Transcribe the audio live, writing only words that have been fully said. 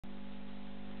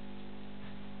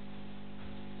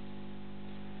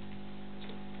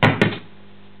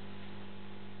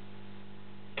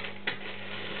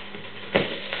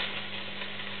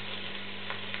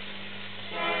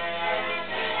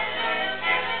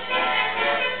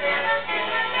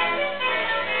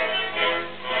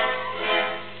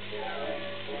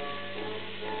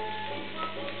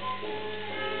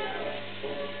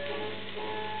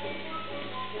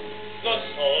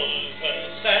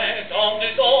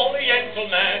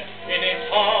gentleman in his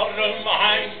Harlem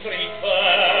High Street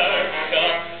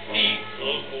furniture. He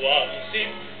took one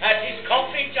sip at his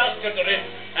coffee just a drip,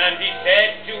 and he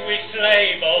said to his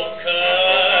slave, "Oh,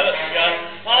 curse ya,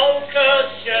 oh,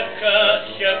 curse ya,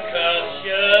 curse ya, curse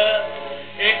ya.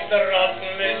 It's the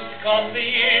rottenest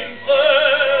coffee in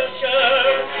Persia.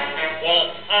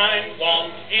 What I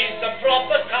want is a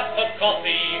proper cup of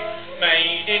coffee,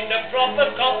 made in the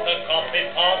proper coffee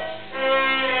pot.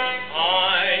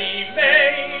 I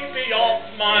may be off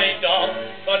my dog,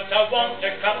 but I want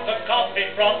a cup of coffee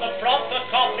from a proper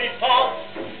coffee pot.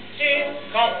 Tin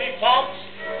coffee pots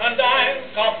and iron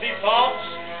coffee pots,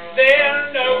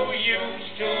 they're no use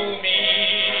to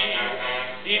me.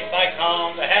 If I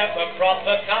can't have a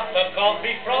proper cup of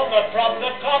coffee from a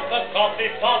proper coffee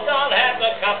pot, I'll have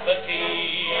a cup of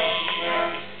tea."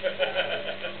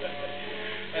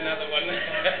 Another one.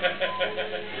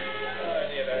 Oh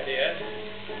dear.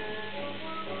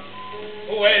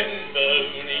 When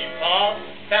Bonaparte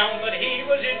found that he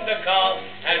was in the cart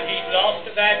and he'd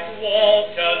lost that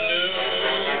Waterloo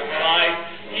fight,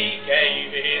 he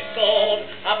gave his sword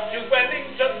up to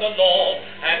Wellington the Lord,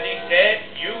 and he said,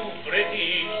 "You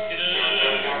British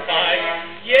still fight.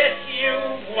 Yes,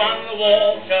 you've won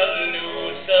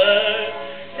Waterloo, sir.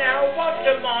 Now what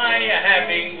am I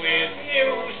having with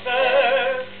you,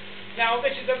 sir?" Now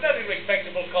this is a very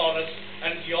respectable chorus,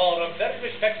 and you're a very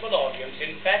respectable audience.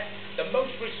 In fact, the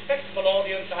most respectable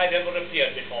audience I've ever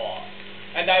appeared before.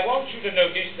 And I want you to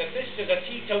notice that this is a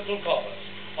teetotal chorus.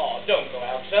 Oh, don't go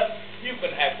out, sir. You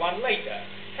can have one later.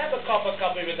 Have a cup of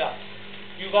coffee with us.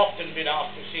 You've often been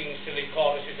asked to sing silly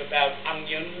choruses about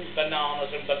onions,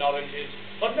 bananas and banoranges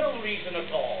for no reason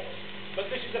at all. But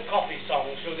this is a coffee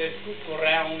song, so there's good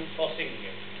ground for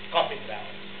singing. Coffee ground.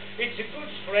 It's a good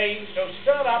strain, so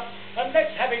stir up and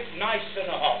let's have it nice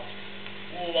and hot.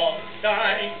 What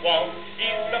I want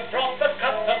is a proper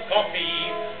cup of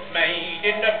coffee, made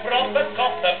in the proper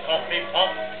coffee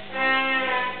pot.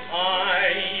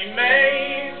 I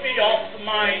may be off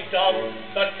my dog,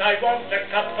 but I want a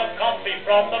cup of coffee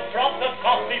from a proper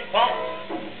coffee pot.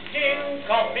 Tin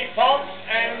coffee pots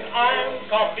and iron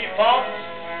coffee pots,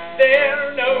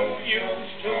 they're no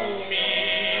use to me.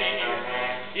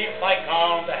 If I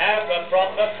can't have a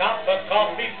proper cup of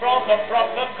coffee from a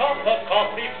proper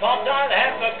coffee pot, I'll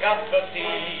have a cup of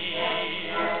tea.